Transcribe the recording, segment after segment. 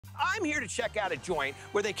I'm here to check out a joint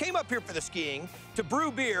where they came up here for the skiing, to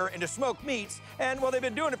brew beer and to smoke meats, and, well, they've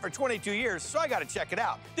been doing it for 22 years, so I gotta check it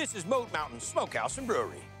out. This is Moat Mountain Smokehouse and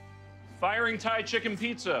Brewery. Firing Thai chicken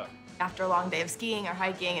pizza. After a long day of skiing or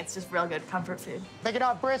hiking, it's just real good comfort food. Picking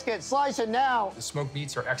up brisket, slice it now. The smoked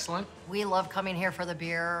meats are excellent. We love coming here for the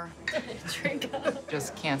beer. Drink up.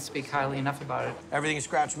 Just can't speak highly enough about it. Everything is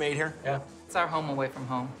scratch made here? Yeah. It's our home away from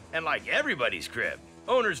home. And like everybody's crib,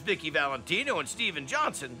 owners Vicky Valentino and Steven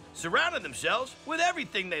Johnson surrounded themselves with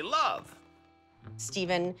everything they love.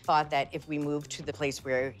 Steven thought that if we moved to the place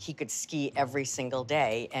where he could ski every single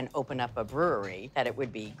day and open up a brewery, that it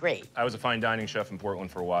would be great. I was a fine dining chef in Portland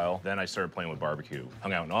for a while. Then I started playing with barbecue.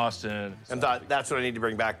 Hung out in Austin. And thought, that's what I need to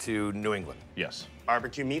bring back to New England. Yes.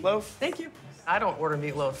 BBQ Meatloaf? Thank you. I don't order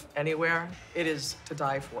meatloaf anywhere. It is to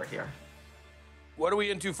die for here. What are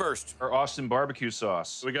we into first? Our Austin barbecue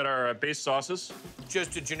sauce. We got our base sauces.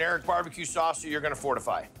 Just a generic barbecue sauce that you're gonna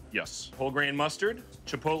fortify? Yes. Whole grain mustard,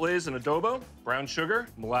 chipotles and adobo, brown sugar,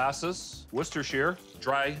 molasses, Worcestershire,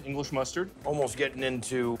 dry English mustard. Almost getting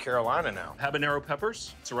into Carolina now. Habanero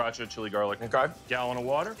peppers, sriracha, chili garlic. Okay. Gallon of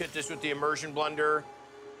water. Hit this with the immersion blender.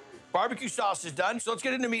 Barbecue sauce is done, so let's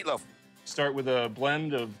get into meatloaf. Start with a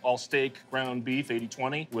blend of all steak, ground beef,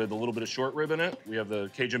 80-20, with a little bit of short rib in it. We have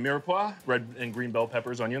the Cajun mirepoix, red and green bell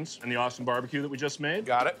peppers, onions, and the Austin barbecue that we just made.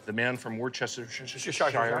 Got it. The man from Worcestershire.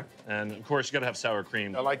 Shire. And of course, you gotta have sour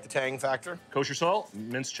cream. I like the tang factor. Kosher salt,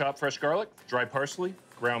 minced chopped fresh garlic, dry parsley,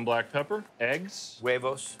 ground black pepper, eggs,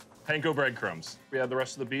 Huevos. panko breadcrumbs. We add the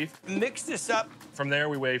rest of the beef. Mix this up. From there,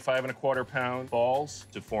 we weigh 5 1/4 pound balls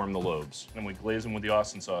to form the lobes. And we glaze them with the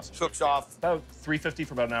Austin sauce. Cooks off. About 350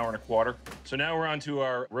 for about an hour and a quarter. So now we're on to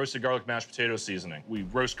our roasted garlic mashed potato seasoning. We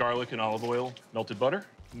roast garlic in olive oil, melted butter,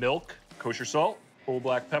 milk, kosher salt, whole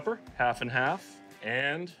black pepper, half and half,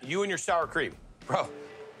 and You and your sour cream. Bro,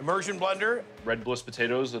 immersion blender. red bliss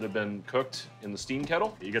potatoes that have been cooked in the steam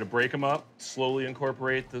kettle. You gotta break them up, slowly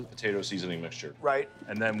incorporate the potato seasoning mixture. Right.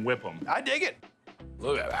 And then whip them. I dig it.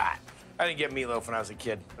 Look at that. I didn't get meatloaf when I was a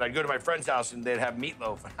kid. But I'd go to my friend's house and they'd have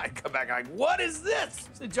meatloaf. And I'd come back and I'm like, what is this?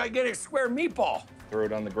 It's a gigantic square meatball. Throw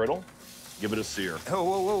it on the griddle, give it a sear. Oh,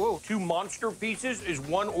 whoa, whoa, whoa. 2 monster pieces is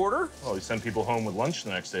 1 order? Oh, we send people home with lunch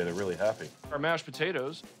the next day. They're really happy. Our mashed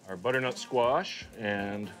potatoes, our butternut squash,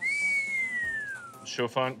 and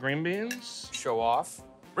chauffant green beans. Show off.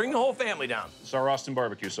 Bring the whole family down. It's our Austin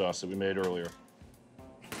barbecue sauce that we made earlier.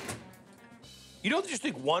 You don't just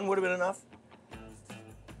think 1 would have been enough?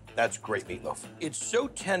 That's great meatloaf. It's so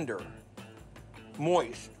tender,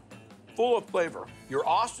 moist, full of flavor. Your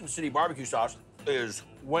Austin City barbecue sauce is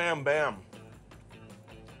wham bam.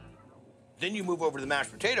 Then you move over to the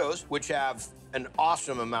mashed potatoes, which have an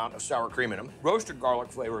awesome amount of sour cream in them. Roasted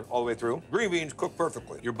garlic flavor all the way through. Green beans cooked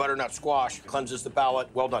perfectly. Your butternut squash cleanses the palate.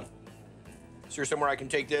 Well done. Is there somewhere I can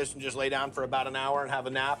take this and just lay down for about an hour and have a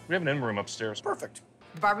nap? We have an in-room upstairs. Perfect.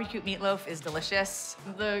 The barbecue meatloaf is delicious.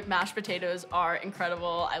 The mashed potatoes are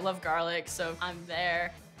incredible. I love garlic, so I'm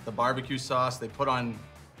there. The barbecue sauce, they put on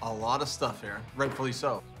a lot of stuff here, rightfully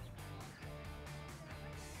so.